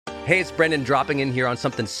Hey, it's Brendan dropping in here on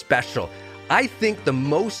something special. I think the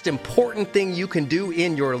most important thing you can do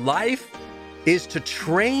in your life is to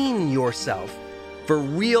train yourself for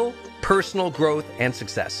real personal growth and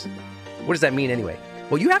success. What does that mean anyway?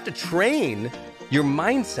 Well, you have to train your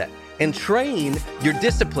mindset and train your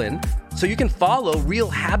discipline so you can follow real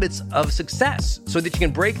habits of success, so that you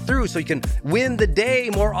can break through, so you can win the day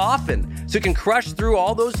more often, so you can crush through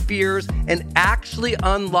all those fears and actually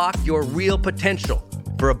unlock your real potential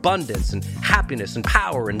for abundance and happiness and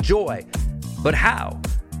power and joy. But how?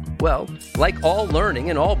 Well, like all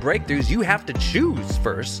learning and all breakthroughs, you have to choose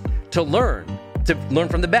first to learn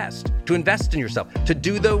from the best, to invest in yourself, to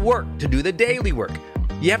do the work, to do the daily work.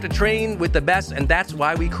 You have to train with the best, and that's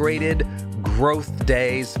why we created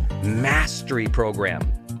GrowthDay's Mastery Program.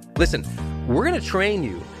 Listen, we're going to train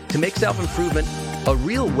you to make self-improvement a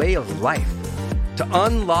real way of life, to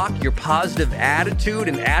unlock your positive attitude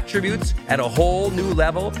and attributes at a whole new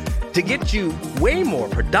level, to get you way more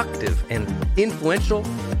productive and influential,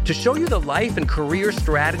 to show you the life and career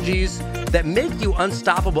strategies that make you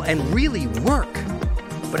unstoppable and really work.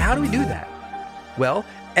 But how do we do that? Well,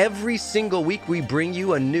 every single week we bring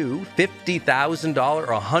you a new $50,000 or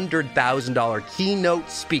 $100,000 keynote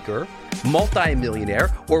speaker,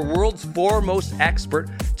 multimillionaire, or world's foremost expert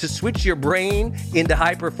to switch your brain into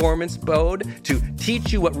high performance mode, to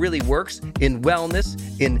teach you what really works in wellness,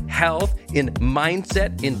 in health, in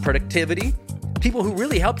mindset, in productivity. People who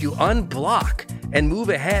really help you unblock and move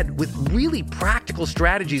ahead with really practical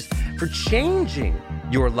strategies for changing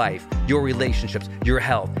your life, your relationships, your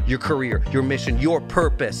health, your career, your mission, your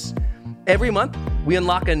purpose. Every month, we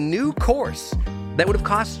unlock a new course that would have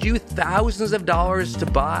cost you thousands of dollars to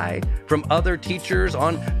buy from other teachers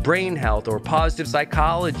on brain health or positive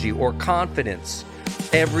psychology or confidence.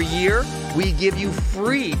 Every year, we give you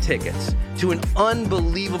free tickets to an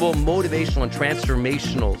unbelievable motivational and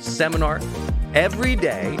transformational seminar. Every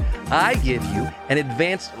day, I give you an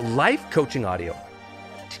advanced life coaching audio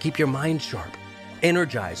to keep your mind sharp,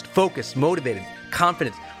 energized, focused, motivated,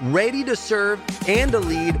 confident, ready to serve and to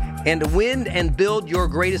lead and to win and build your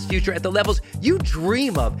greatest future at the levels you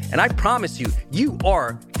dream of. And I promise you, you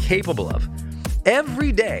are capable of.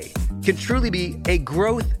 Every day can truly be a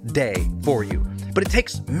growth day for you. But it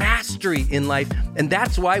takes mastery in life, and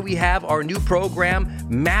that's why we have our new program,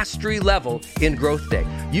 Mastery Level in GrowthDay.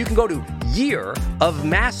 You can go to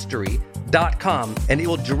yearofmastery.com, and it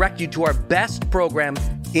will direct you to our best program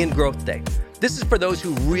in GrowthDay. This is for those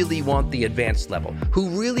who really want the advanced level, who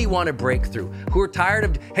really want to break through, who are tired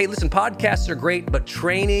of, hey, listen, podcasts are great, but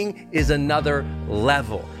training is another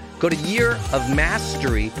level. Go to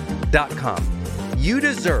yearofmastery.com. You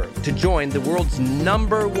deserve to join the world's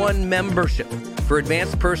 #1 membership for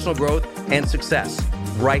advanced personal growth and success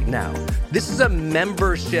right now. This is a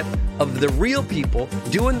membership of the real people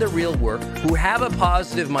doing the real work, who have a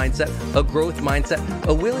positive mindset, a growth mindset,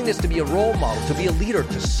 a willingness to be a role model, to be a leader,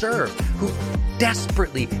 to serve, who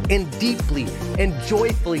desperately and deeply and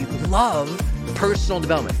joyfully love personal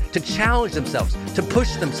development, to challenge themselves, to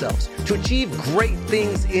push themselves, to achieve great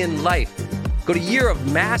things in life. Go to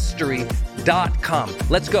yearofmastery.com.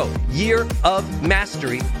 Let's go.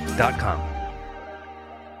 yearofmastery.com.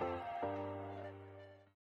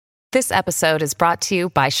 This episode is brought to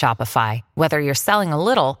you by Shopify. Whether you're selling a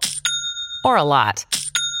little or a lot,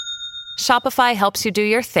 Shopify helps you do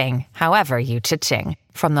your thing, however you cha-ching.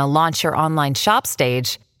 From the launch your online shop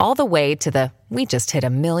stage, all the way to the we just hit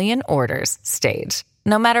 1 million orders stage.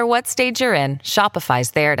 No matter what stage you're in,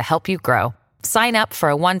 Shopify's there to help you grow. Sign up for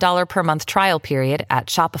a $1 per month trial period at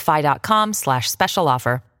shopify.com/special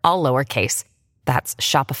offer, all lowercase. That's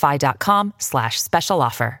shopify.com/special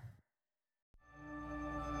offer.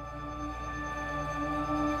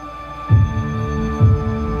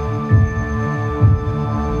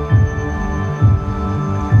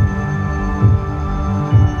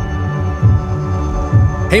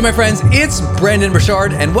 Hey, my friends, it's Brendan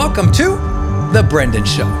Burchard, and welcome to The Brendan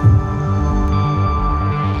Show.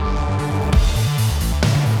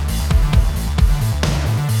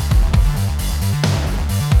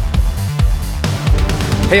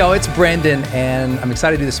 Hey, y'all, it's Brendan, and I'm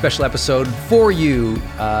excited to do this special episode for you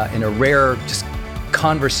in a rare just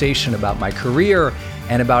conversation about my career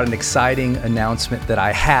and about an exciting announcement that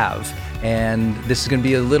I have. And this is going to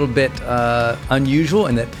be a little bit unusual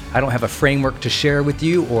in that I don't have a framework to share with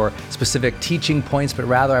you or specific teaching points, but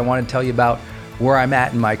rather I want to tell you about where I'm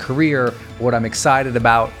at in my career, what I'm excited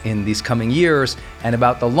about in these coming years, and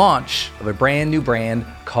about the launch of a brand new brand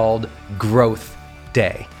called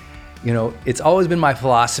GrowthDay. You know, it's always been my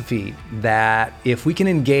philosophy that if we can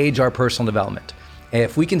engage our personal development,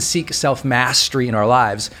 if we can seek self-mastery in our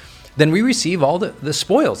lives, then we receive all the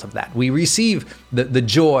spoils of that. We receive the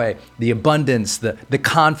joy, the abundance, the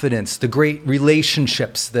confidence, the great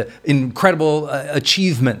relationships, the incredible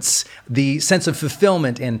achievements, the sense of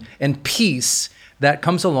fulfillment and peace that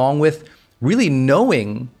comes along with really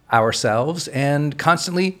knowing ourselves and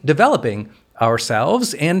constantly developing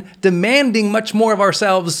ourselves and demanding much more of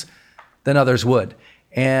ourselves than others would.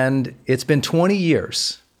 And it's been 20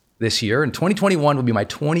 years this year, and 2021 will be my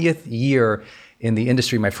 20th year in the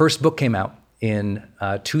industry. My first book came out in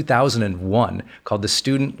 2001 called The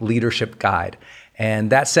Student Leadership Guide.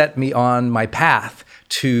 And that set me on my path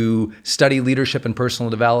to study leadership and personal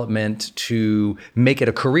development, to make it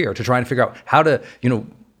a career, to try and figure out how to,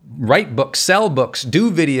 write books, sell books,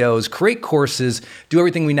 do videos, create courses, do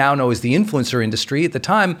everything we now know is the influencer industry. At the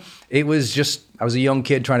time, it was just, I was a young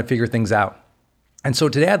kid trying to figure things out. And so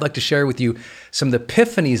today I'd like to share with you some of the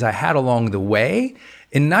epiphanies I had along the way,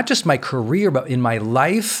 in not just my career, but in my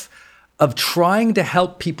life, of trying to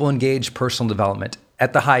help people engage personal development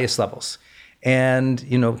at the highest levels. And,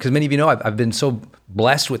 because many of you know, I've been so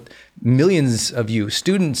blessed with millions of you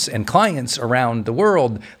students and clients around the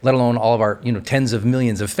world, let alone all of our, tens of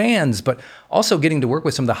millions of fans, but also getting to work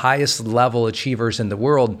with some of the highest level achievers in the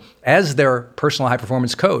world as their personal high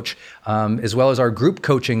performance coach, as well as our group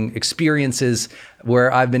coaching experiences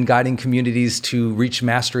where I've been guiding communities to reach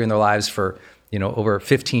mastery in their lives for, over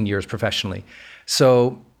 15 years professionally.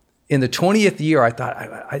 So in the 20th year, I thought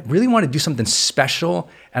I really want to do something special,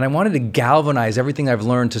 and I wanted to galvanize everything I've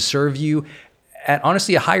learned to serve you at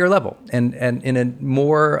honestly a higher level and in a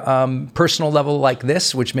more personal level like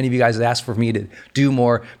this, which many of you guys have asked for me to do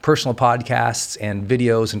more personal podcasts and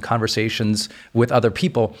videos and conversations with other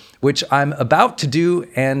people, which I'm about to do,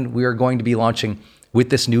 and we are going to be launching with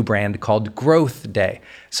this new brand called GrowthDay.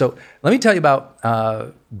 So let me tell you about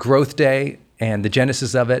GrowthDay and the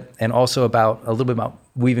genesis of it, and also about a little bit about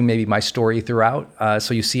weaving maybe my story throughout,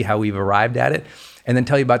 so you see how we've arrived at it, and then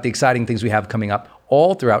tell you about the exciting things we have coming up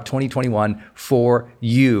all throughout 2021 for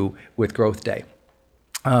you with GrowthDay.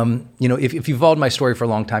 If you've followed my story for a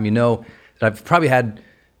long time, you know that I've probably had,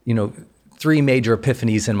 3 major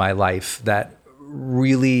epiphanies in my life that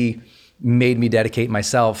really made me dedicate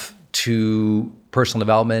myself to personal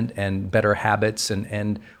development and better habits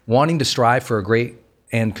and wanting to strive for a great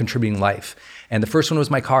and contributing life. And the first one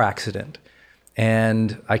was my car accident.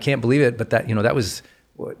 And I can't believe it, but that was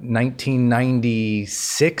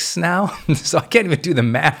 1996 now. So I can't even do the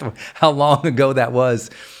math of how long ago that was.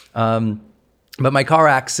 But my car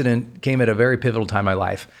accident came at a very pivotal time in my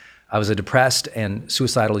life. I was a depressed and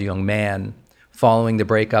suicidal young man following the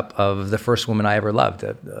breakup of the first woman I ever loved,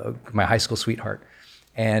 my high school sweetheart.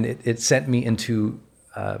 And it sent me into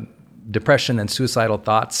depression and suicidal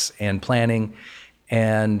thoughts and planning.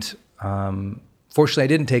 And fortunately, I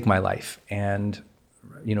didn't take my life. And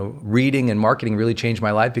reading and marketing really changed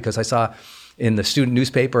my life, because I saw in the student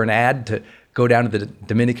newspaper an ad to go down to the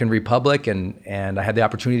Dominican Republic, and I had the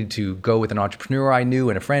opportunity to go with an entrepreneur I knew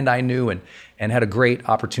and a friend I knew, and had a great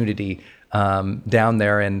opportunity down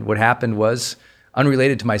there. And what happened was,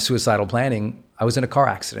 unrelated to my suicidal planning, I was in a car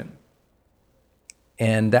accident.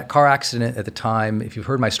 And that car accident at the time, if you've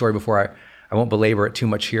heard my story before, I won't belabor it too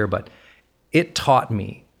much here, but it taught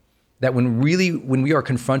me that when we are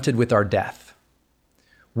confronted with our death,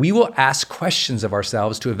 we will ask questions of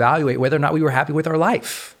ourselves to evaluate whether or not we were happy with our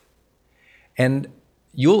life. And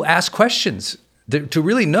you'll ask questions to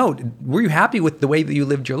really know, were you happy with the way that you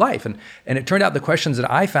lived your life? And it turned out the questions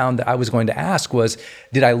that I found that I was going to ask was,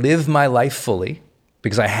 did I live my life fully?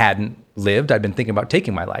 Because I hadn't lived. I'd been thinking about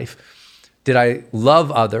taking my life. Did I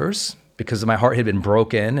love others? Because my heart had been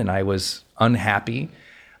broken and I was unhappy.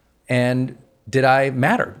 And did I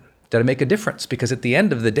matter? Did I make a difference? Because at the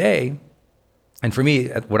end of the day, and for me,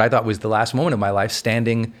 what I thought was the last moment of my life,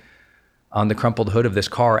 standing on the crumpled hood of this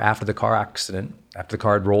car after the car accident, after the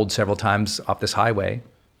car had rolled several times off this highway,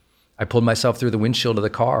 I pulled myself through the windshield of the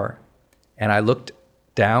car and I looked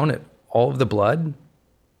down at all of the blood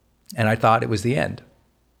and I thought it was the end.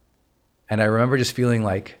 And I remember just feeling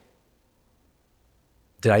like,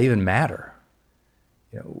 did I even matter?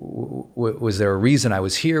 Was there a reason I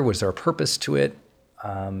was here? Was there a purpose to it?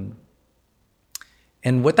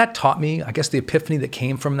 And what that taught me, I guess the epiphany that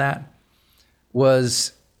came from that,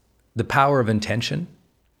 was the power of intention,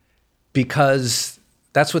 because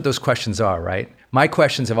that's what those questions are, right? My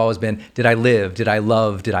questions have always been, did I live? Did I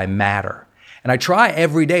love? Did I matter? And I try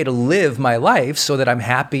every day to live my life so that I'm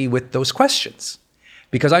happy with those questions.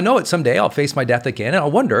 Because I know that someday I'll face my death again and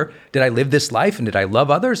I'll wonder, did I live this life and did I love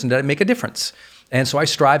others and did I make a difference? And so I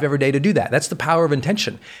strive every day to do that. That's the power of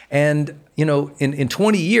intention. And in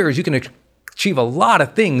 20 years, you can achieve a lot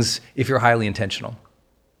of things if you're highly intentional.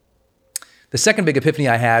 The second big epiphany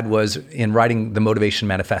I had was in writing the Motivation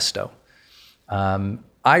Manifesto.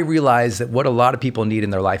 I realized that what a lot of people need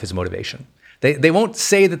in their life is motivation. They won't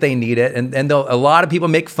say that they need it, and a lot of people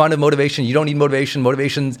make fun of motivation. You don't need motivation.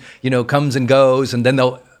 Motivation, comes and goes, and then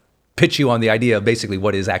they'll pitch you on the idea of basically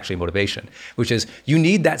what is actually motivation, which is you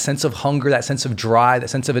need that sense of hunger, that sense of drive, that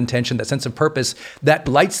sense of intention, that sense of purpose that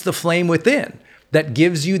lights the flame within, that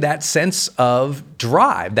gives you that sense of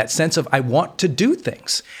drive, that sense of I want to do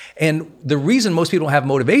things. And the reason most people don't have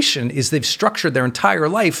motivation is they've structured their entire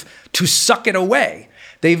life to suck it away.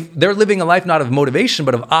 They're living a life not of motivation,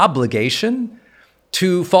 but of obligation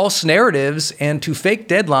to false narratives and to fake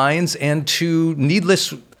deadlines and to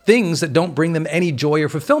needless things that don't bring them any joy or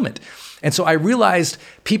fulfillment. And so I realized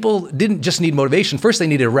people didn't just need motivation. First, they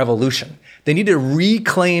needed a revolution. They needed to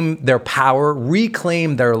reclaim their power,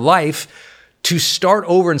 reclaim their life, to start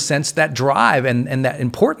over and sense that drive and that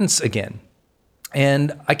importance again.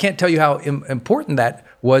 And I can't tell you how important that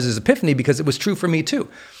was as epiphany, because it was true for me too.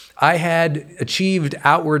 I had achieved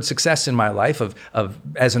outward success in my life of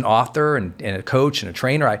as an author and a coach and a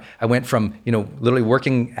trainer. I went from, literally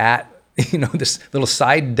working at, this little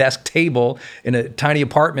side desk table in a tiny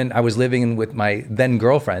apartment I was living in with my then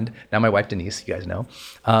girlfriend, now my wife Denise, you guys know.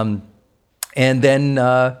 And then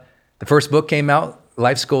the first book came out,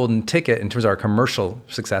 Life's Golden Ticket, in terms of our commercial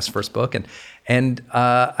success, first book. And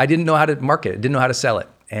I didn't know how to market it, didn't know how to sell it.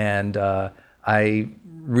 And I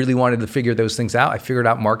really wanted to figure those things out. I figured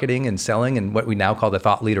out marketing and selling and what we now call the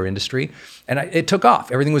thought leader industry. And it took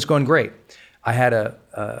off. Everything was going great. I had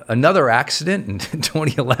another accident in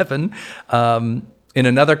 2011 in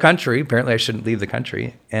another country. Apparently I shouldn't leave the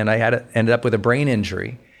country. And I ended up with a brain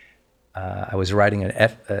injury. I was riding an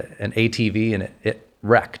ATV and it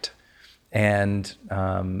wrecked. And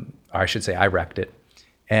I should say I wrecked it.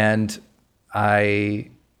 And I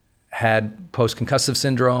had post-concussive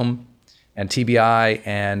syndrome and TBI,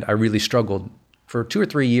 and I really struggled for 2 or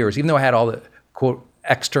 3 years. Even though I had all the, quote,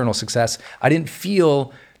 external success, I didn't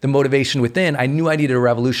feel the motivation within. I knew I needed a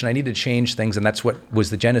revolution. I needed to change things, and that's what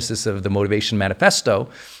was the genesis of the Motivation Manifesto.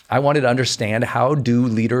 I wanted to understand, how do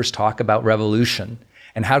leaders talk about revolution,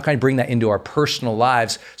 and how can I bring that into our personal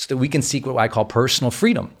lives so that we can seek what I call personal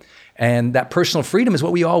freedom. And that personal freedom is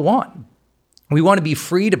what we all want. We want to be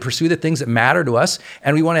free to pursue the things that matter to us,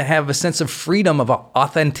 and we want to have a sense of freedom, of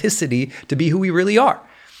authenticity, to be who we really are.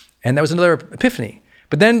 And that was another epiphany.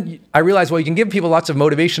 But then I realized, well, you can give people lots of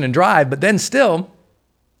motivation and drive, but then still,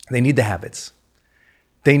 they need the habits.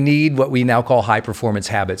 They need what we now call high performance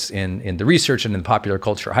habits in the research and in popular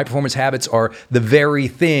culture. High performance habits are the very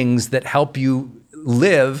things that help you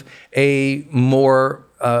live a more,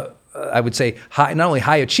 I would say, not only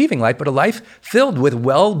high achieving life, but a life filled with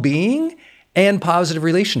well-being and positive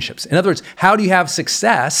relationships. In other words, how do you have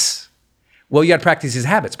success? Well, you got to practice these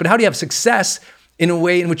habits. But how do you have success in a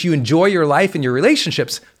way in which you enjoy your life and your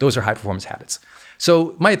relationships? Those are high performance habits.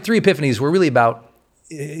 So my 3 epiphanies were really about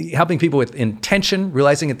helping people with intention,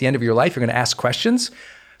 realizing at the end of your life, you're going to ask questions.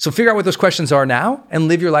 So figure out what those questions are now and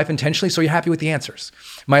live your life intentionally so you're happy with the answers.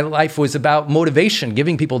 My life was about motivation,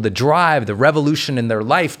 giving people the drive, the revolution in their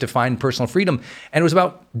life to find personal freedom. And it was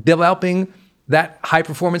about developing that high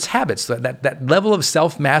performance habits, that level of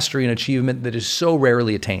self-mastery and achievement that is so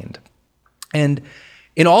rarely attained. And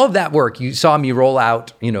in all of that work, you saw me roll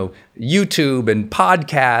out, YouTube and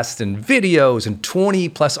podcasts and videos and 20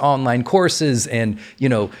 plus online courses and,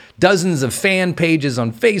 dozens of fan pages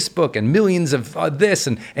on Facebook and millions of this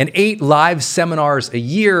and 8 live seminars a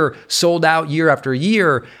year, sold out year after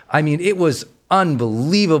year. I mean, it was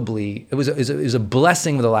unbelievably, it was a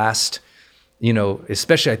blessing of the last,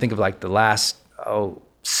 especially I think of like the last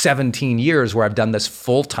 17 years where I've done this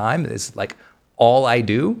full time. It's like all I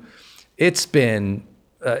do. It's been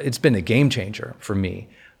a game changer for me.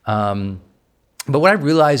 But what I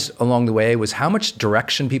realized along the way was how much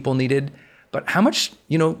direction people needed, but how much,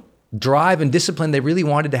 drive and discipline they really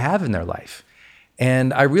wanted to have in their life.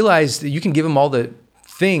 And I realized that you can give them all the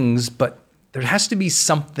things, but there has to be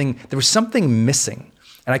something, there was something missing.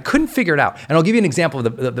 And I couldn't figure it out. And I'll give you an example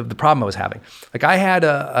of the problem I was having. Like I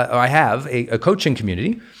have a coaching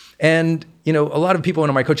community, and a lot of people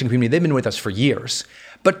in my coaching community, they've been with us for years.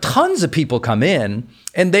 But tons of people come in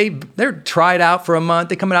and they're tried out for a month,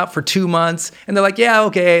 they come out for 2 months, and they're like, yeah,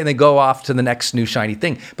 okay, and they go off to the next new shiny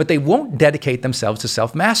thing. But they won't dedicate themselves to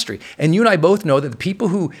self-mastery. And you and I both know that the people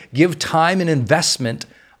who give time and investment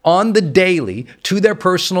on the daily to their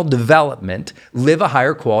personal development live a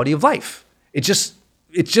higher quality of life. It's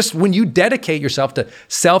just when you dedicate yourself to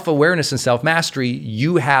self-awareness and self-mastery,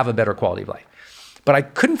 you have a better quality of life. But I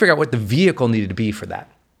couldn't figure out what the vehicle needed to be for that.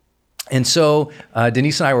 And so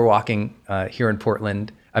Denise and I were walking here in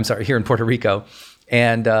Portland here in Puerto Rico.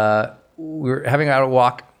 And we were having out a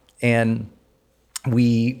walk, and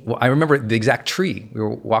I remember the exact tree we were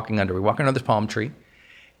walking under. We were walking under this palm tree.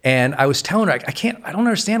 And I was telling her, I don't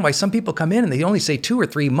understand why some people come in and they only say 2 or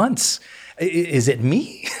 3 months. Is it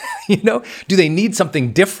me? Do they need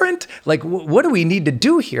something different? Like, what do we need to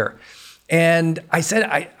do here? And I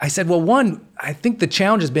said, well, one, I think the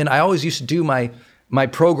challenge has been, I always used to do my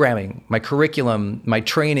programming, my curriculum, my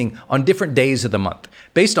training on different days of the month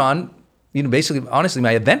based on, basically, honestly,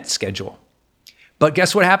 my event schedule. But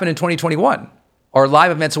guess what happened in 2021? Our live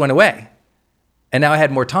events went away. And now I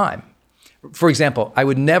had more time. For example, I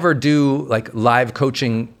would never do like live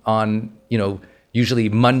coaching on, usually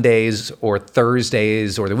Mondays or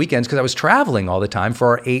Thursdays or the weekends because I was traveling all the time for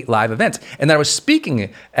our 8 live events. And then I was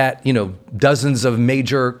speaking at, dozens of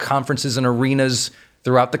major conferences and arenas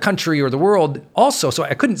throughout the country or the world also. So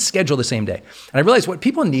I couldn't schedule the same day. And I realized what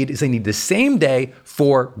people need is they need the same day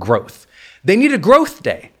for growth. They need a growth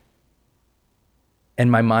day.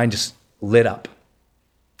 And my mind just lit up.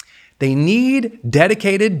 They need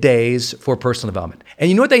dedicated days for personal development. And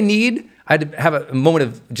you know what they need? I had to have a moment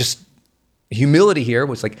of just humility here.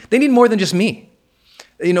 Was like, they need more than just me.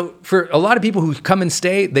 For a lot of people who come and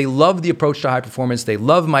stay, they love the approach to high performance. They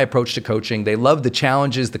love my approach to coaching. They love the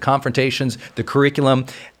challenges, the confrontations, the curriculum,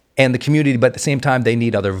 and the community. But at the same time, they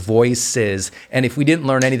need other voices. And if we didn't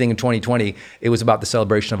learn anything in 2020, it was about the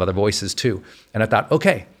celebration of other voices too. And I thought,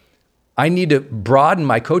 okay, I need to broaden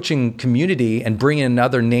my coaching community and bring in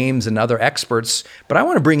other names and other experts, but I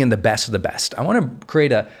want to bring in the best of the best. I want to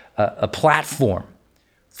create a platform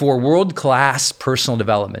for world-class personal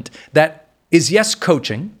development that is, yes,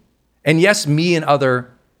 coaching, and yes, me and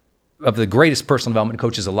other of the greatest personal development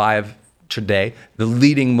coaches alive today, the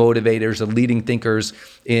leading motivators, the leading thinkers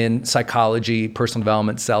in psychology, personal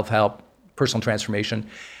development, self-help, personal transformation.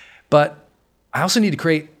 But I also need to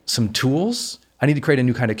create some tools. I need to create a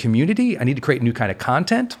new kind of community. I need to create a new kind of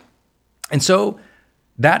content. And so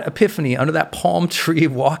that epiphany under that palm tree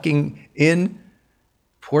walking in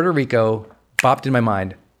Puerto Rico popped in my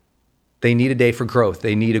mind. They need a day for growth.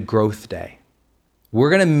 They need a growth day. We're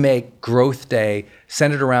going to make Growth Day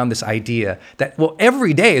centered around this idea that, well,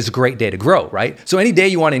 every day is a great day to grow, right? So any day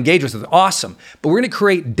you want to engage with is awesome. But we're going to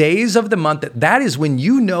create days of the month that is when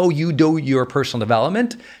you do your personal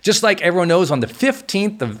development. Just like everyone knows on the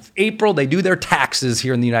 15th of April, they do their taxes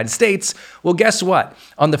here in the United States. Well, guess what?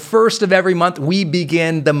 On the 1st of every month, we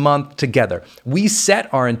begin the month together. We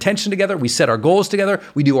set our intention together. We set our goals together.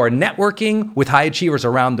 We do our networking with high achievers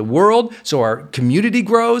around the world. So our community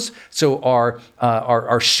grows. So our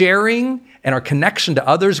sharing and our connection to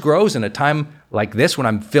others grows in a time like this when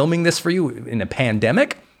I'm filming this for you in a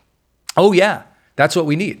pandemic. Oh yeah, that's what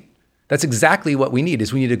we need. That's exactly what we need.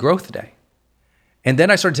 We need a growth day. And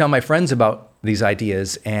then I started telling my friends about these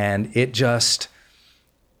ideas, and it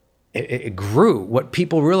grew. What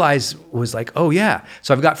people realized was like, oh yeah.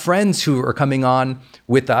 So I've got friends who are coming on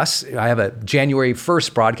with us. I have a January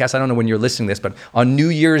 1st broadcast. I don't know when you're listening to this, but on New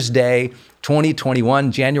Year's Day,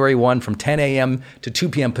 2021, January 1 from 10 a.m. to 2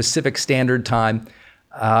 p.m. Pacific Standard Time,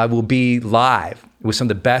 I will be live with some of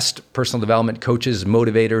the best personal development coaches,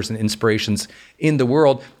 motivators, and inspirations in the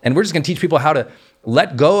world. And we're just going to teach people how to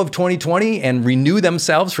let go of 2020 and renew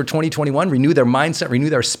themselves for 2021, renew their mindset, renew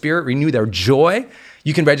their spirit, renew their joy.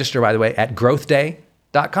 You can register, by the way, at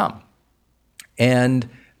GrowthDay.com. And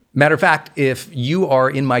matter of fact, if you are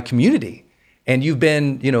in my community and you've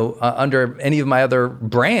been, under any of my other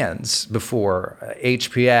brands before,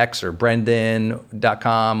 HPX or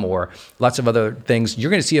Brendan.com or lots of other things,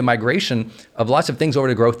 you're going to see a migration of lots of things over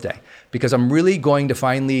to Growth Day, because I'm really going to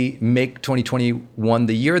finally make 2021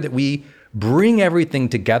 the year that we bring everything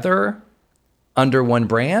together under one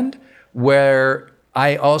brand, where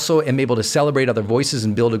I also am able to celebrate other voices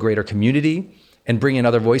and build a greater community and bring in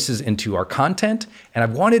other voices into our content. And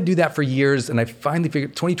I've wanted to do that for years. And I finally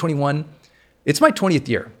figured 2021, it's my 20th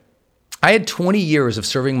year. I had 20 years of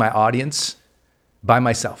serving my audience by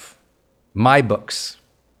myself. My books.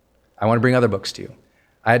 I want to bring other books to you.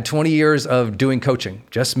 I had 20 years of doing coaching,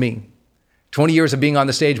 just me. 20 years of being on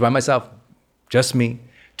the stage by myself, just me.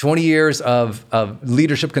 20 years of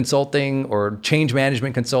leadership consulting or change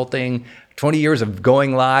management consulting, 20 years of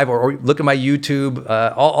going live or look at my YouTube,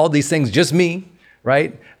 all these things, just me,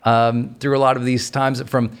 right? Through a lot of these times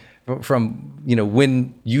from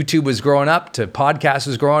when YouTube was growing up to podcast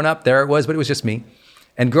was growing up, there it was, but it was just me.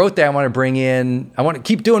 And Growth Day, I want to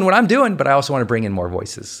keep doing what I'm doing, but I also want to bring in more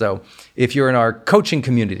voices. So if you're in our coaching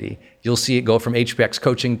community, you'll see it go from HPX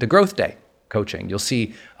coaching to Growth Day coaching. You'll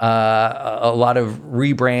see a lot of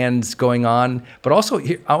rebrands going on, but also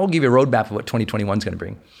here, I will give you a roadmap of what 2021 is going to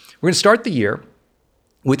bring. We're going to start the year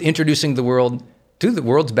with introducing the world to the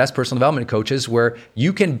world's best personal development coaches, where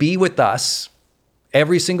you can be with us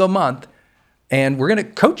every single month and we're going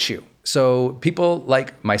to coach you. So people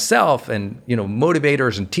like myself and,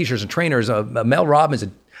 motivators and teachers and trainers, Mel Robbins,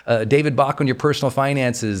 David Bach on your personal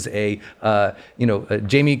finances,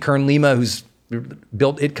 Jamie Kern Lima, who's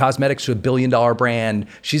built It Cosmetics to $1 billion brand.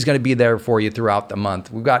 She's going to be there for you throughout the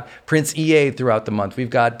month. We've got Prince EA throughout the month. We've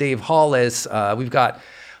got Dave Hollis. We've got,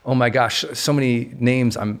 oh my gosh, so many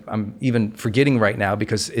names I'm even forgetting right now,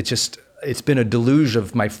 because it's been a deluge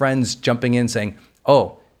of my friends jumping in saying,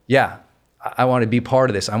 oh yeah, I want to be part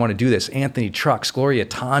of this. I want to do this. Anthony Trucks, Gloria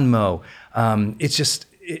Tonmo.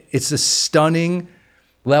 It's a stunning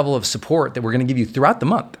level of support that we're going to give you throughout the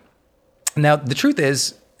month. Now, the truth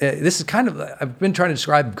is, this is I've been trying to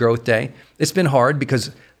describe Growth Day. It's been hard because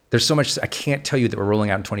there's so much I can't tell you that we're rolling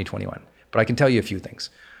out in 2021, but I can tell you a few things.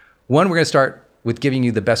 One, we're going to start with giving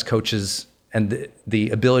you the best coaches and the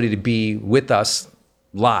ability to be with us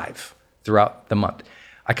live throughout the month.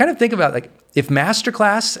 I kind of think about, like, if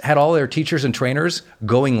Masterclass had all their teachers and trainers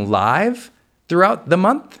going live throughout the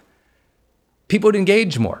month, people would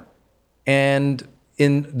engage more. And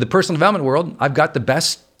in the personal development world, I've got the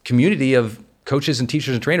best community of coaches and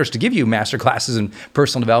teachers and trainers to give you masterclasses in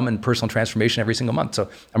personal development and personal transformation every single month. So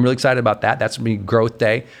I'm really excited about that. That's going to be Growth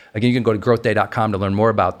Day. Again, you can go to growthday.com to learn more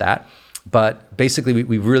about that. But basically,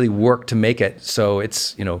 we really work to make it so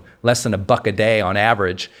it's less than $1 a day on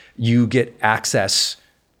average. You get access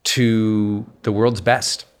to the world's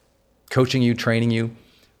best, coaching you, training you.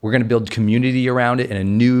 We're going to build community around it in a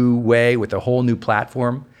new way with a whole new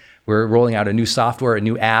platform. We're rolling out a new software, a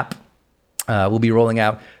new app. We'll be rolling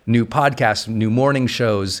out new podcasts, new morning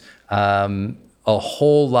shows, a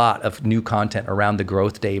whole lot of new content around the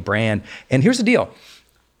Growth Day brand. And here's the deal.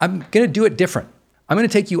 I'm going to do it different. I'm going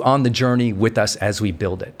to take you on the journey with us as we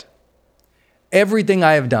build it. Everything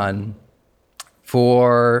I have done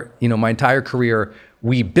for my entire career,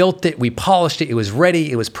 we built it, we polished it, it was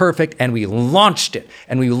ready, it was perfect, and we launched it.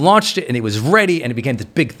 And we launched it, and it was ready, and it became this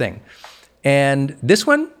big thing. And this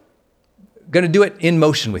one, going to do it in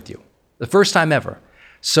motion with you. The first time ever.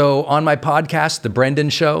 So on my podcast, The Brendan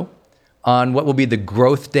Show, on what will be the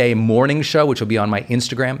Growth Day morning show, which will be on my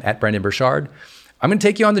Instagram, @BrendanBurchard, I'm going to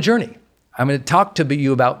take you on the journey. I'm going to talk to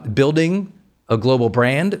you about building a global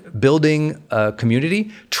brand, building a community,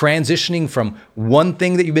 transitioning from one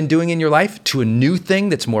thing that you've been doing in your life to a new thing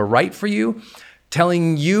that's more right for you,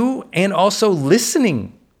 telling you and also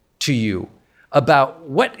listening to you about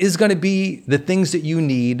what is going to be the things that you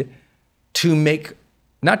need to make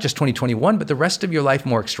not just 2021, but the rest of your life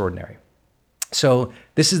more extraordinary. So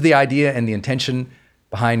this is the idea and the intention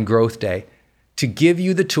behind Growth Day, to give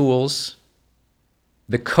you the tools,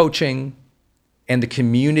 the coaching, and the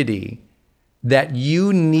community that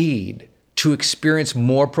you need to experience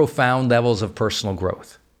more profound levels of personal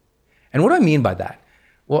growth. And what do I mean by that?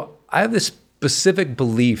 Well, I have this specific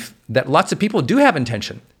belief that lots of people do have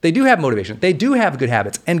intention. They do have motivation. They do have good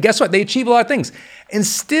habits. And guess what? They achieve a lot of things. And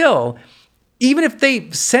still, even if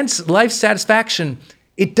they sense life satisfaction,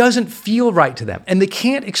 it doesn't feel right to them. And they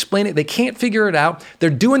can't explain it. They can't figure it out. They're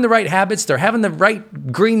doing the right habits. They're having the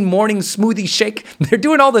right green morning smoothie shake. They're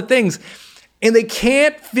doing all the things. And they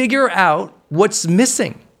can't figure out what's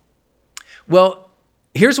missing. Well,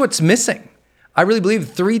 here's what's missing. I really believe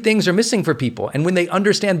 3 things are missing for people. And when they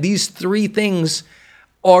understand these 3 things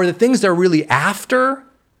are the things they're really after,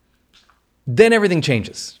 then everything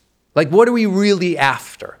changes. Like, what are we really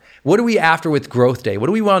after? What are we after with Growth Day? What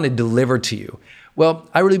do we want to deliver to you? Well,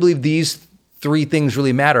 I really believe these 3 things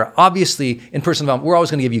really matter. Obviously, in personal development, we're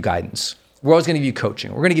always going to give you guidance. We're always going to give you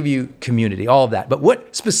coaching. We're going to give you community, all of that. But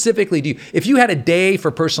what specifically if you had a day for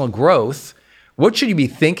personal growth, what should you be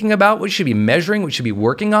thinking about? What should you be measuring? What should you be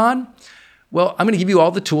working on? Well, I'm going to give you all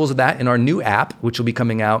the tools of that in our new app, which will be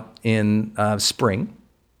coming out in spring.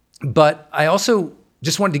 But I also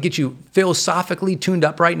just wanted to get you philosophically tuned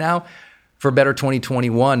up right now for a better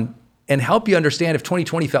 2021 and help you understand if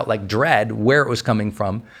 2020 felt like dread, where it was coming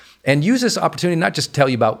from, and use this opportunity not just to tell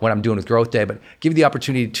you about what I'm doing with Growth Day, but give you the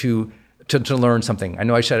opportunity to learn something. I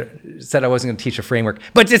know I said I wasn't going to teach a framework,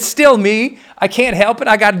 but it's still me. I can't help it.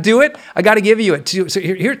 I got to do it. I got to give you it. So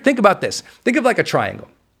here, think about this. Think of like a triangle,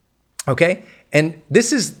 okay? And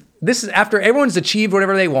this is after everyone's achieved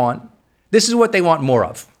whatever they want. This is what they want more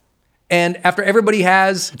of. And after everybody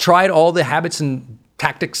has tried all the habits and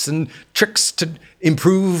tactics and tricks to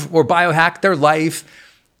improve or biohack their life,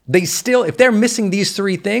 they still, if they're missing these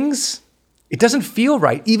 3 things, it doesn't feel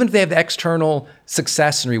right, even if they have external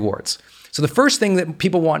success and rewards. So the first thing that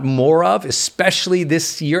people want more of, especially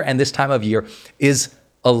this year and this time of year, is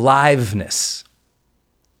aliveness.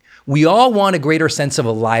 we all want a greater sense of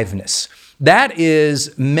aliveness. That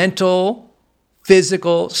is mental,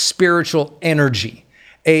 physical, spiritual energy.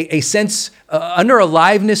 A sense, under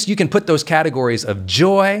aliveness, you can put those categories of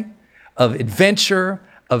joy, of adventure,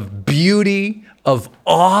 of beauty, of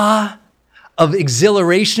awe, of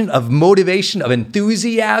exhilaration, of motivation, of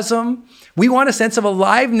enthusiasm. We want a sense of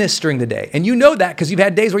aliveness during the day. And you know that because you've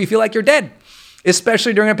had days where you feel like you're dead,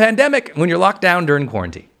 especially during a pandemic when you're locked down during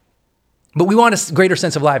quarantine. But we want a greater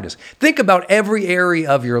sense of aliveness. Think about every area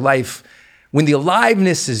of your life. When the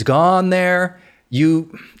aliveness is gone there,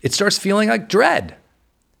 it starts feeling like dread.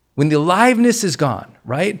 When the aliveness is gone,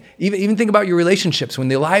 right? Even think about your relationships. When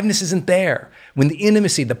the aliveness isn't there, when the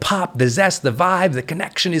intimacy, the pop, the zest, the vibe, the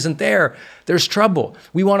connection isn't there, there's trouble.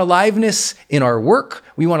 We want aliveness in our work.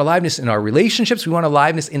 We want aliveness in our relationships. We want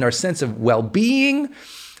aliveness in our sense of well-being.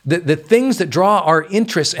 The things that draw our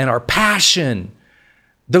interest and our passion,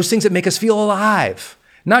 those things that make us feel alive.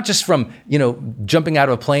 Not just from, jumping out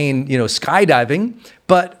of a plane, skydiving,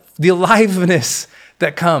 but the aliveness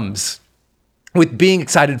that comes with being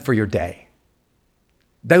excited for your day.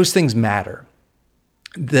 Those things matter.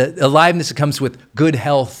 The aliveness that comes with good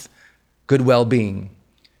health, good well-being,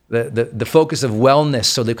 the focus of wellness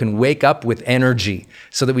so that we can wake up with energy,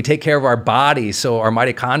 so that we take care of our bodies, so our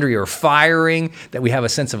mitochondria are firing, that we have a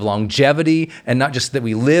sense of longevity, and not just that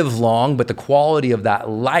we live long, but the quality of that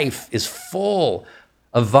life is full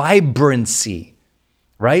of vibrancy,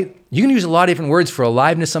 right? You can use a lot of different words for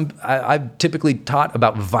aliveness. I've typically taught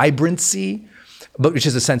about vibrancy, which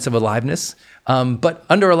is a sense of aliveness. But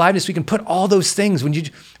under aliveness, we can put all those things.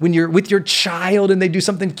 When you're with your child and they do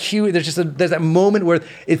something cute, there's that moment where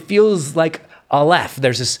it feels like aleph.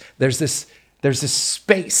 There's this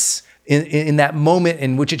space in that moment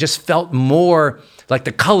in which it just felt more like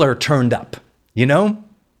the color turned up. We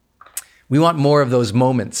want more of those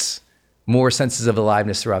moments, more senses of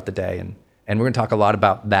aliveness throughout the day, and we're going to talk a lot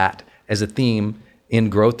about that as a theme in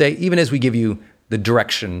Growth Day, even as we give you the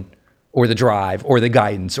direction or the drive or the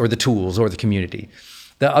guidance or the tools or the community.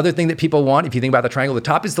 The other thing that people want, if you think about the triangle, the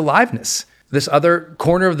top is the aliveness. This other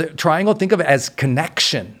corner of the triangle, think of it as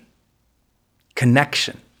connection.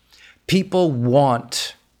 Connection. People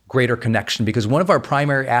want greater connection because one of our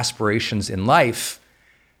primary aspirations in life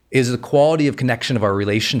is the quality of connection of our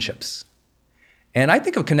relationships. And I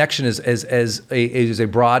think of connection as a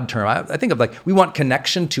broad term. I think of we want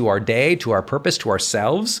connection to our day, to our purpose, to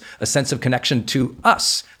ourselves, a sense of connection to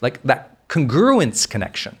us, like that congruence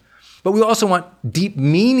connection. But we also want deep,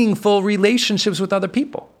 meaningful relationships with other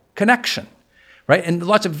people, connection, right? And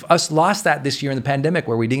lots of us lost that this year in the pandemic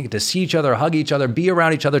where we didn't get to see each other, hug each other, be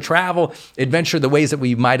around each other, travel, adventure the ways that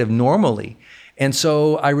we might have normally. And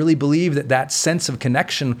so I really believe that sense of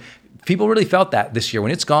connection, people really felt that this year.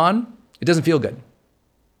 When it's gone, it doesn't feel good.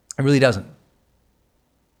 It really doesn't.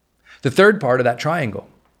 The third part of that triangle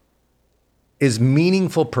is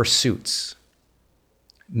meaningful pursuits.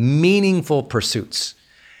 Meaningful pursuits.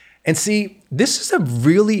 And see, this is a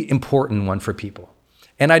really important one for people.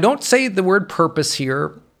 And I don't say the word purpose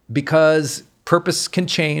here because purpose can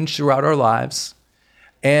change throughout our lives.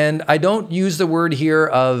 And I don't use the word here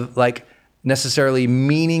of necessarily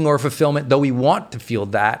meaning or fulfillment, though we want to feel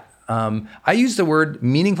that. I use the word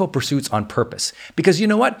meaningful pursuits on purpose because you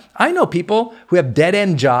know what? I know people who have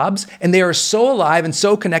dead-end jobs and they are so alive and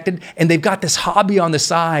so connected and they've got this hobby on the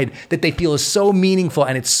side that they feel is so meaningful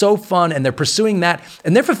and it's so fun and they're pursuing that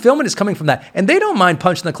and their fulfillment is coming from that and they don't mind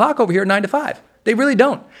punching the clock over here at 9 to 5. They really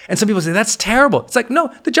don't. And some people say, that's terrible. It's like, no,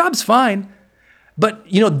 the job's fine. But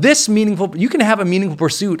you can have a meaningful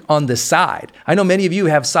pursuit on the side. I know many of you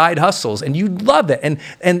have side hustles and you love it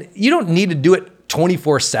and you don't need to do it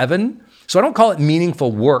 24/7. So I don't call it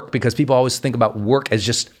meaningful work because people always think about work as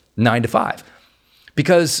just 9 to 5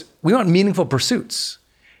 because we want meaningful pursuits.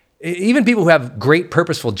 Even people who have great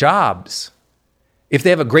purposeful jobs, if they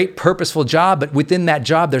have a great purposeful job, but within that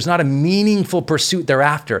job, there's not a meaningful pursuit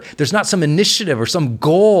thereafter. There's not some initiative or some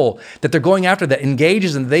goal that they're going after that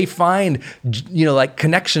engages and they find,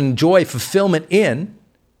 connection, joy, fulfillment in,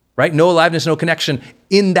 right? No aliveness, no connection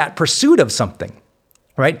in that pursuit of something.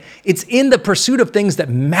 Right? It's in the pursuit of things that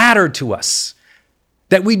matter to us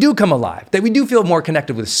that we do come alive, that we do feel more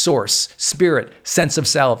connected with source, spirit, sense of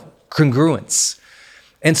self, congruence.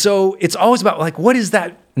 And so it's always about what is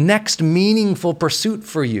that next meaningful pursuit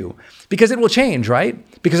for you? Because it will change, right?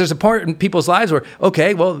 Because there's a part in people's lives where,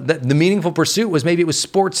 okay, well, the meaningful pursuit was maybe it was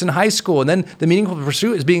sports in high school. And then the meaningful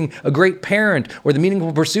pursuit is being a great parent, or the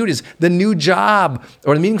meaningful pursuit is the new job,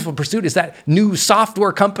 or the meaningful pursuit is that new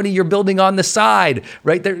software company you're building on the side,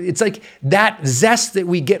 right? It's like that zest that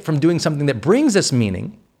we get from doing something that brings us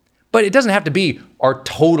meaning, but it doesn't have to be our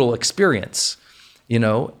total experience.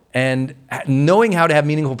 and knowing how to have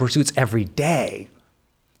meaningful pursuits every day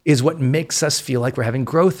is what makes us feel like we're having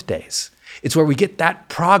growth days. It's where we get that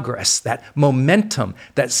progress, that momentum,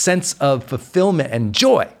 that sense of fulfillment and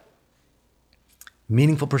joy.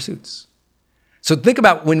 Meaningful pursuits. So think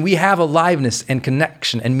about when we have aliveness and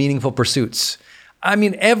connection and meaningful pursuits.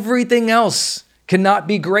 Everything else cannot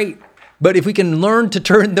be great. But if we can learn to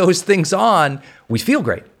turn those things on, we feel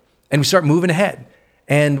great and we start moving ahead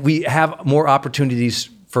and we have more opportunities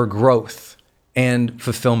for growth and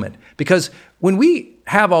fulfillment. Because when we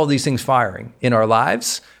have all these things firing in our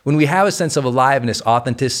lives, when we have a sense of aliveness,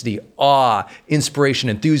 authenticity, awe, inspiration,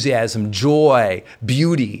 enthusiasm, joy,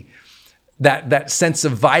 beauty, that sense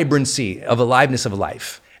of vibrancy, of aliveness of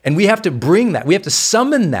life. And we have to bring that, we have to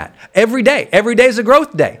summon that every day. Every day is a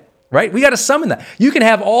growth day, right? We got to summon that. You can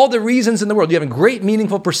have all the reasons in the world. You have great,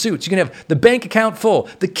 meaningful pursuits. You can have the bank account full,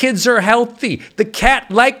 the kids are healthy, the cat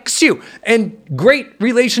likes you, and great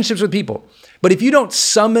relationships with people. But if you don't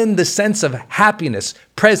summon the sense of happiness,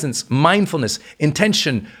 presence, mindfulness,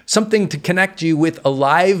 intention, something to connect you with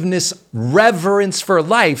aliveness, reverence for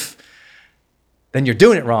life, then you're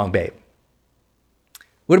doing it wrong, babe.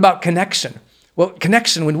 What about connection? Well,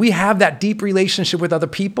 connection, when we have that deep relationship with other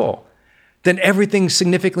people, then everything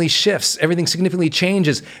significantly shifts. Everything significantly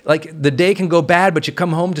changes. Like the day can go bad, but you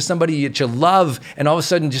come home to somebody that you love, and all of a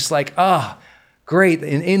sudden just like, great.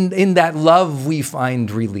 In that love, we find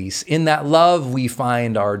release. In that love, we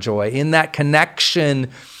find our joy. In that connection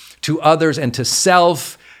to others and to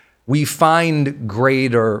self, we find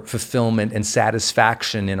greater fulfillment and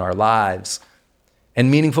satisfaction in our lives. And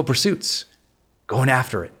meaningful pursuits, going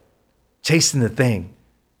after it, chasing the thing,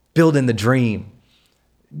 building the dream,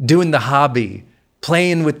 doing the hobby,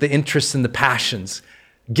 playing with the interests and the passions,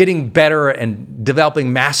 getting better and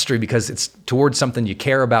developing mastery because it's towards something you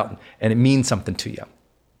care about and it means something to you.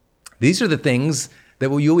 These are the things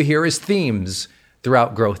that you'll hear as themes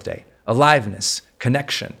throughout Growth Day: aliveness,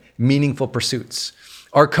 connection, meaningful pursuits.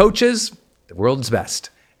 Our coaches, the world's best,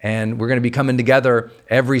 and we're going to be coming together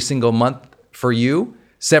every single month for you,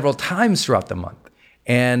 several times throughout the month,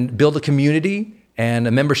 and build a community and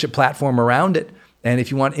a membership platform around it. And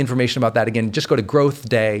if you want information about that, again, just go to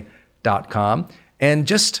growthday.com and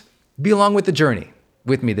just be along with the journey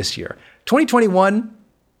with me this year. 2021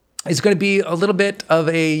 is going to be a little bit of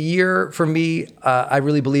a year for me, I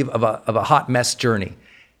really believe, of a hot mess journey.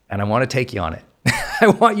 And I want to take you on it. I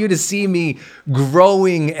want you to see me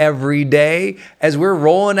growing every day as we're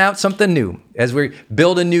rolling out something new, as we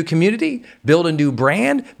build a new community, build a new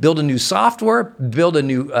brand, build a new software, build a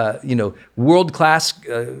new, world-class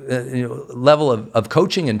level of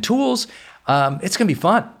coaching and tools. It's going to be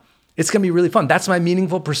fun. It's going to be really fun. That's my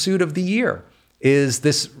meaningful pursuit of the year, is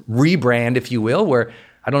this rebrand, if you will, where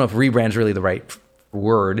I don't know if rebrand is really the right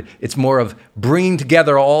word. It's more of bringing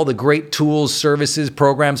together all the great tools, services,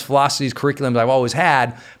 programs, philosophies, curriculums I've always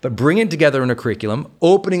had, but bringing it together in a curriculum,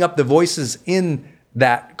 opening up the voices in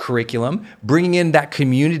that curriculum, bringing in that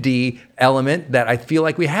community element that I feel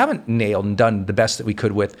like we haven't nailed and done the best that we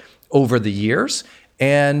could with over the years,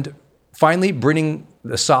 and finally bringing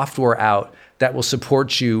the software out that will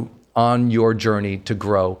support you on your journey to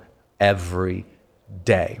grow every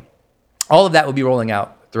day. All of that will be rolling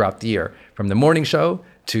out throughout the year, from the morning show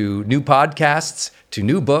to new podcasts, to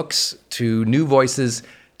new books, to new voices,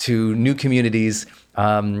 to new communities.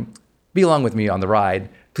 Be along with me on the ride.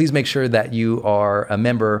 Please make sure that you are a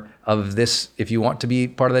member of this. If you want to be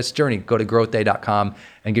part of this journey, go to growthday.com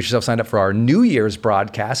and get yourself signed up for our New Year's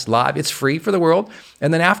broadcast live. It's free for the world.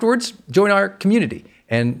 And then afterwards, join our community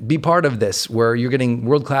and be part of this, where you're getting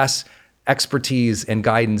world-class expertise and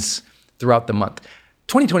guidance throughout the month.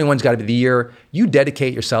 2021's got to be the year you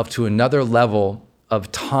dedicate yourself to another level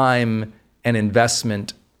of time and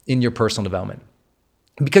investment in your personal development,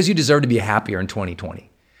 because you deserve to be happier in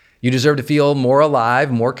 2020. You deserve to feel more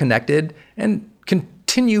alive, more connected, and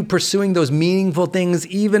continue pursuing those meaningful things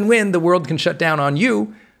even when the world can shut down on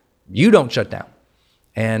you. You don't shut down.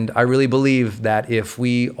 And I really believe that if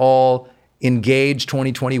we all engage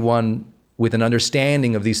 2021 with an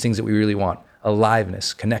understanding of these things that we really want,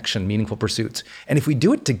 aliveness, connection, meaningful pursuits. And if we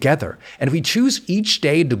do it together, and if we choose each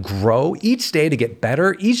day to grow, each day to get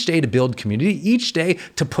better, each day to build community, each day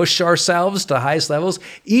to push ourselves to the highest levels,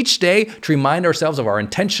 each day to remind ourselves of our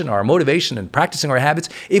intention, our motivation, and practicing our habits,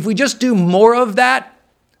 if we just do more of that,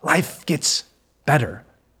 life gets better.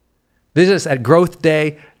 Visit us at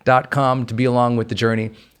growthday.com to be along with the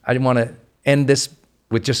journey. I want to end this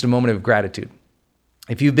with just a moment of gratitude.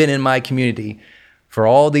 If you've been in my community for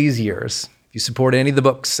all these years, if you support any of the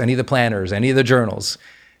books, any of the planners, any of the journals,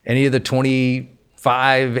 any of the 28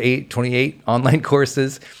 online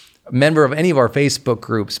courses, member of any of our Facebook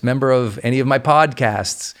groups, member of any of my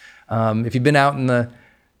podcasts, if you've been out in the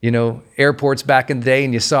airports back in the day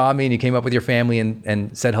and you saw me and you came up with your family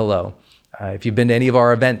and said hello, if you've been to any of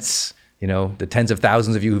our events, the tens of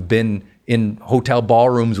thousands of you who've been in hotel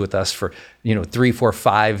ballrooms with us for 3, 4,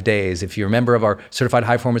 5 days, if you're a member of our certified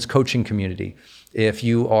high performance coaching community, if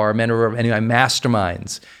you are a member of any of my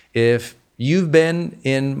masterminds, if you've been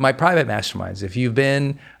in my private masterminds, if you've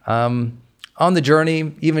been on the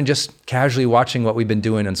journey, even just casually watching what we've been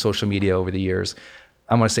doing on social media over the years,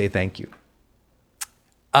 I want to say thank you.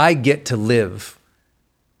 I get to live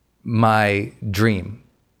my dream,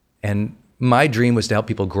 and my dream was to help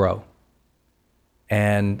people grow,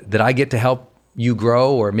 and that I get to help you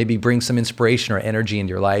grow or maybe bring some inspiration or energy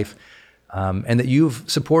into your life, and that you've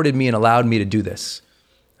supported me and allowed me to do this.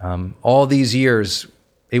 All these years,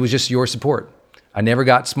 it was just your support. I never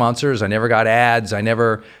got sponsors. I never got ads. I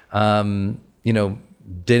never,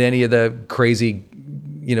 did any of the crazy,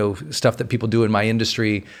 stuff that people do in my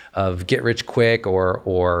industry of get rich quick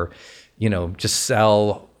or just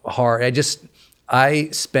sell hard. I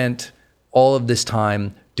spent all of this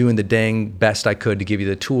time doing the dang best I could to give you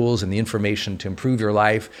the tools and the information to improve your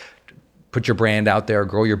life, put your brand out there,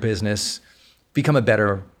 grow your business, become a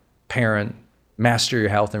better parent, master your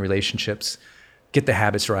health and relationships, get the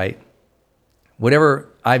habits right. Whatever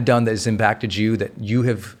I've done that has impacted you, that you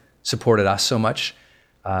have supported us so much,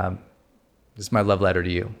 this is my love letter to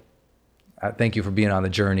you. Thank you for being on the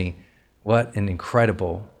journey. What an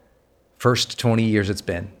incredible first 20 years it's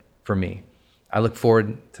been for me. I look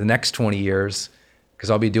forward to the next 20 years because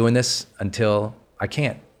I'll be doing this until I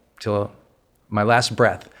can't, till my last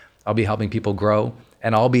breath. I'll be helping people grow,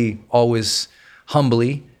 and I'll be always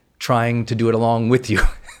humbly trying to do it along with you.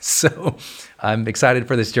 So I'm excited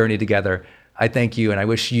for this journey together. I thank you, and I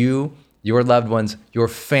wish you, your loved ones, your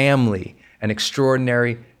family, an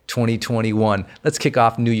extraordinary 2021. Let's kick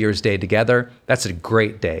off New Year's Day together. That's a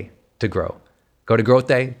great day to grow. Go to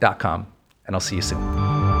growthday.com, and I'll see you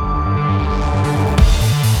soon.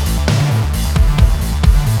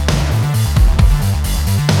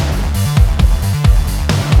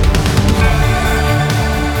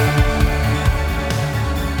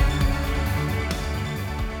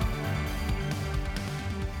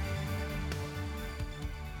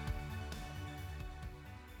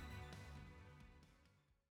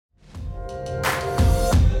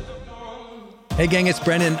 Hey gang, it's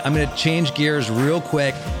Brendan. I'm going to change gears real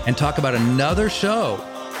quick and talk about another show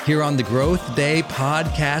here on the GrowthDay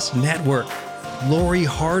Podcast Network. Lori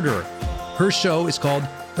Harder. Her show is called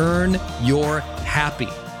Earn Your Happy.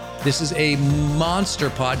 This is a monster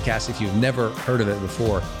podcast if you've never heard of it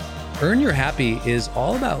before. Earn Your Happy is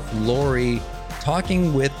all about Lori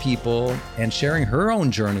talking with people and sharing her own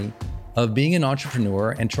journey of being an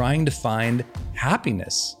entrepreneur and trying to find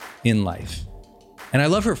happiness in life. And I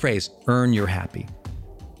love her phrase, earn your happy.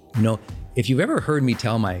 If you've ever heard me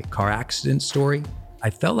tell my car accident story, I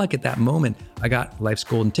felt like at that moment, I got life's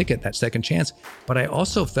golden ticket, that second chance, but I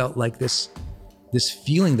also felt like this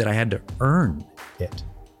feeling that I had to earn it,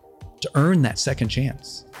 to earn that second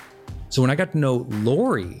chance. So when I got to know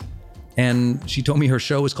Lori and she told me her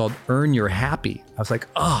show was called Earn Your Happy, I was like,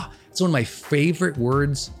 it's one of my favorite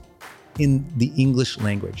words in the English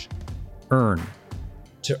language, earn.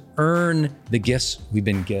 To earn the gifts we've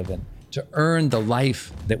been given, to earn the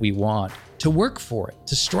life that we want, to work for it,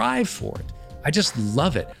 to strive for it. I just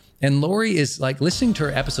love it. And Lori is like, listening to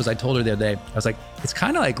her episodes, I told her the other day, I was like, it's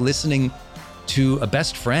kind of like listening to a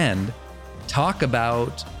best friend talk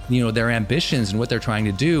about, their ambitions and what they're trying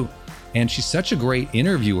to do. And she's such a great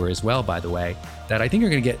interviewer as well, by the way, that I think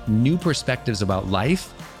you're going to get new perspectives about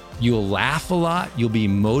life. You'll laugh a lot, you'll be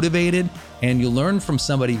motivated, and you'll learn from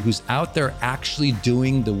somebody who's out there actually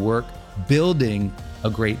doing the work, building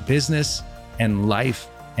a great business and life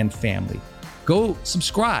and family. Go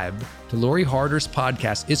subscribe to Lori Harder's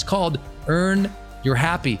podcast. It's called Earn Your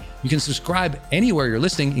Happy. You can subscribe anywhere you're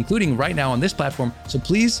listening, including right now on this platform. So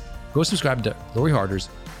please go subscribe to Lori Harder's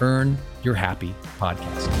Earn Your Happy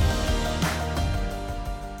podcast.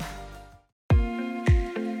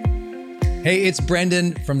 Hey, it's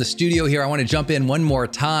Brendan from the studio here. I want to jump in one more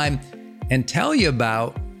time and tell you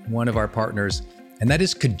about one of our partners, and that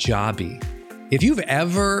is Kajabi. If you've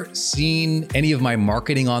ever seen any of my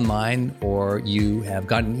marketing online, or you have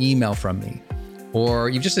gotten an email from me, or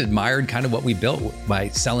you've just admired kind of what we built by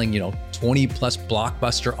selling, 20 plus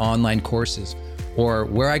blockbuster online courses, or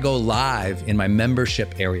where I go live in my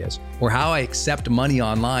membership areas, or how I accept money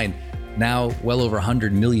online, now well over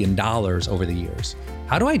 $100 million over the years.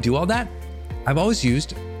 How do I do all that? I've always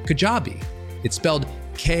used Kajabi. It's spelled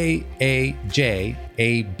Kajabi.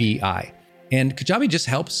 And Kajabi just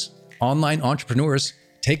helps online entrepreneurs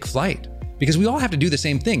take flight, because we all have to do the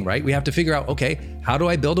same thing, right? We have to figure out, okay, how do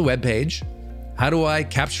I build a web page? How do I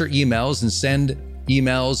capture emails and send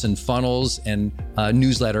emails and funnels and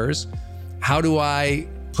newsletters? How do I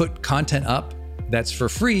put content up that's for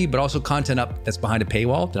free, but also content up that's behind a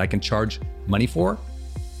paywall that I can charge money for?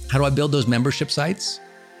 How do I build those membership sites?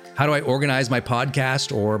 How do I organize my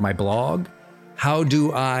podcast or my blog? How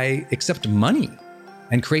do I accept money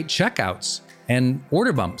and create checkouts and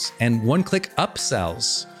order bumps and one-click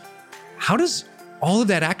upsells? How does all of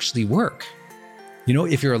that actually work? You know,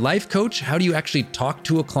 if you're a life coach, how do you actually talk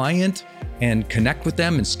to a client and connect with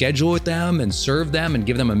them and schedule with them and serve them and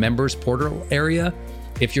give them a members portal area?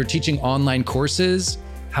 If you're teaching online courses,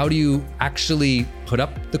 how do you actually put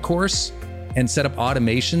up the course and set up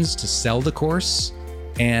automations to sell the course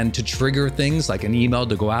and to trigger things like an email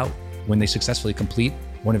to go out when they successfully complete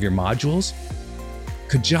one of your modules?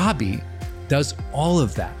 Kajabi does all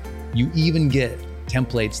of that. You even get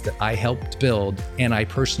templates that I helped build and I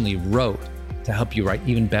personally wrote to help you write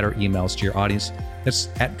even better emails to your audience. That's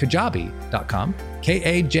at kajabi.com,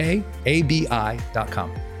 Kajabi.com.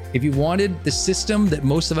 If you wanted the system that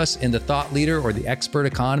most of us in the thought leader or the expert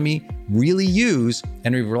economy really use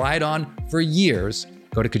and we've relied on for years,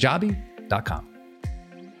 go to kajabi.com.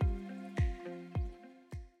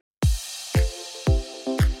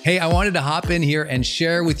 Hey, I wanted to hop in here and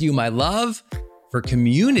share with you my love for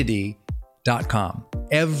community.com.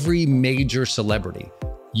 Every major celebrity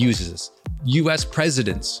uses this. US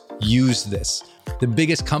presidents use this. The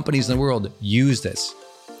biggest companies in the world use this.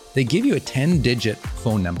 They give you a 10-digit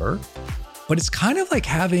phone number, but it's kind of like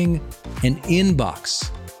having an inbox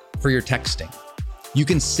for your texting. You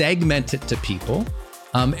can segment it to people,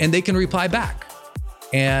 and they can reply back.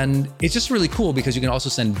 And it's just really cool because you can also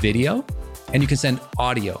send video and you can send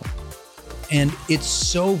audio. And it's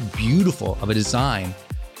so beautiful of a design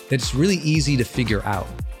that it's really easy to figure out.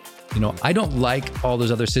 You know, I don't like all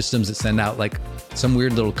those other systems that send out like some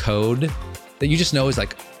weird little code that you just know is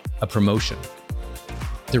like a promotion.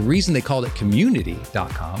 The reason they called it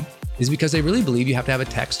community.com is because they really believe you have to have a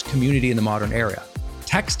text community in the modern era.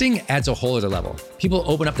 Texting adds a whole other level. People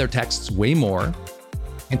open up their texts way more.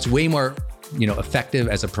 It's way more, effective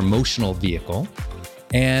as a promotional vehicle.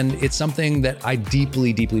 And it's something that I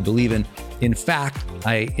deeply, deeply believe in. In fact,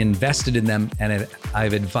 I invested in them and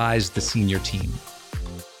I've advised the senior team.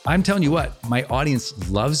 I'm telling you what, my audience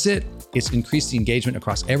loves it. It's increased the engagement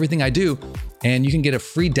across everything I do. And you can get a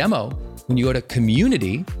free demo when you go to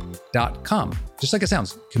community.com. Just like it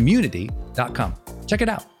sounds, community.com. Check it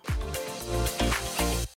out.